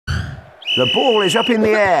The ball is up in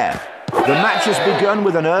the air. The match has begun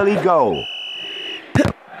with an early goal.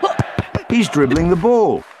 He's dribbling the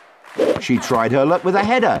ball. She tried her luck with a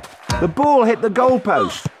header. The ball hit the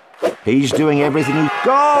goalpost. He's doing everything he...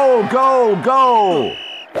 Goal! Goal! Goal!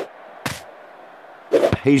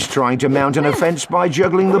 He's trying to mount an offence by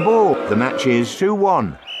juggling the ball. The match is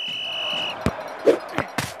 2-1.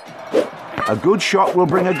 A good shot will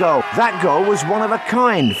bring a goal. That goal was one of a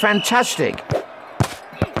kind. Fantastic.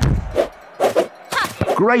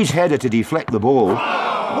 Great header to deflect the ball.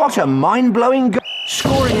 What a mind-blowing goal.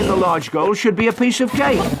 Scoring in the large goal should be a piece of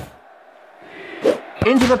cake.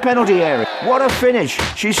 Into the penalty area. What a finish.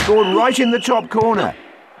 She scored right in the top corner.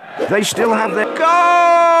 They still have their goal!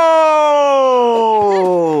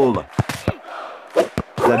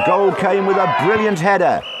 The goal came with a brilliant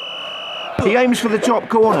header. He aims for the top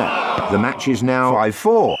corner. The match is now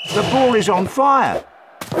 5-4. The ball is on fire.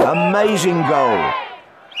 Amazing goal.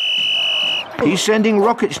 He's sending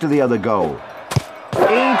rockets to the other goal.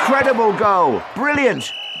 Incredible goal.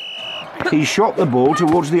 Brilliant. He shot the ball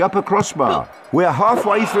towards the upper crossbar. We're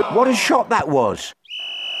halfway through. What a shot that was.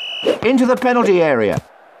 Into the penalty area.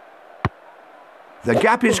 The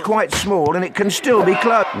gap is quite small and it can still be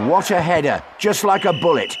close. What a header. Just like a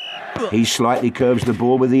bullet. He slightly curves the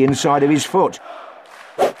ball with the inside of his foot.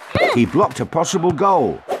 He blocked a possible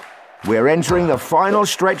goal. We're entering the final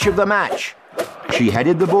stretch of the match. She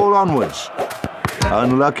headed the ball onwards.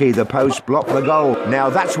 Unlucky, the post blocked the goal. Now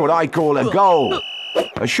that's what I call a goal.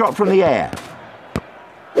 A shot from the air.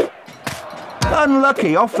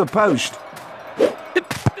 Unlucky, off the post.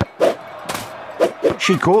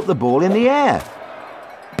 She caught the ball in the air.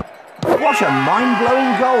 What a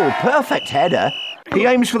mind-blowing goal. Perfect header. He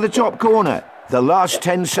aims for the top corner. The last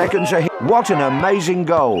 10 seconds are... What an amazing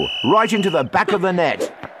goal. Right into the back of the net.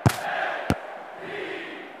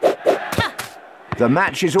 The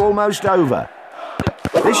match is almost over.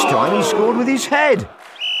 This time he scored with his head.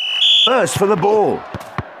 First for the ball.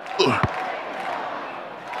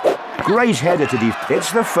 Great header to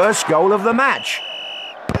It's the first goal of the match.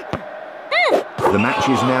 The match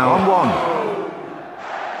is now on 1.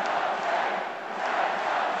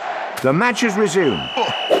 The match has resumed.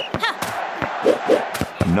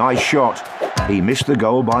 Nice shot. He missed the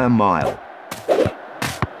goal by a mile.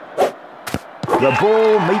 The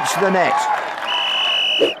ball meets the net.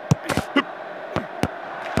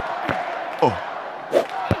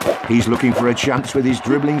 He's looking for a chance with his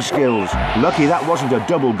dribbling skills. Lucky that wasn't a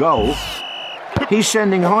double goal. He's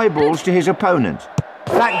sending high balls to his opponent.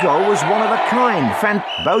 That goal was one of a kind.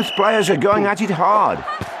 Both players are going at it hard.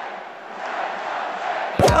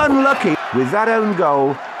 Unlucky. With that own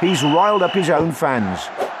goal, he's riled up his own fans.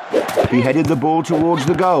 He headed the ball towards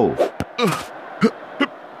the goal.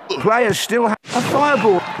 Players still have a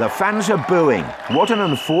fireball. The fans are booing. What an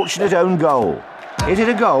unfortunate own goal. Is it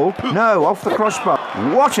a goal? No, off the crossbar.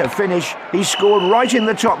 What a finish. He scored right in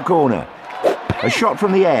the top corner. A shot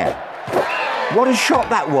from the air. What a shot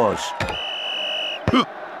that was.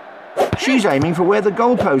 She's aiming for where the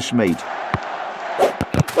goalposts meet.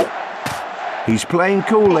 He's playing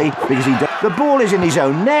coolly because the ball is in his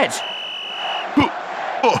own net.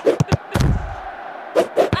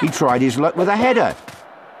 He tried his luck with a header.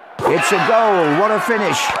 It's a goal. What a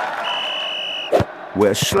finish.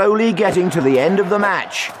 We're slowly getting to the end of the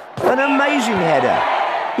match. An amazing header.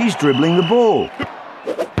 He's dribbling the ball.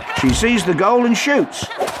 She sees the goal and shoots.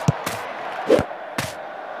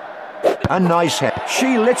 A nice head.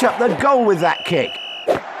 She lit up the goal with that kick.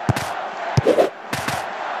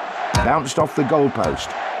 Bounced off the goalpost.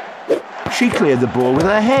 She cleared the ball with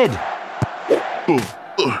her head.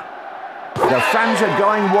 The fans are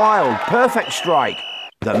going wild. Perfect strike.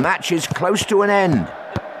 The match is close to an end.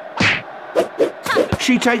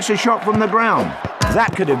 She takes a shot from the ground.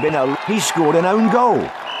 That could have been he scored an own goal.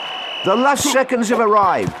 The last seconds have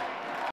arrived.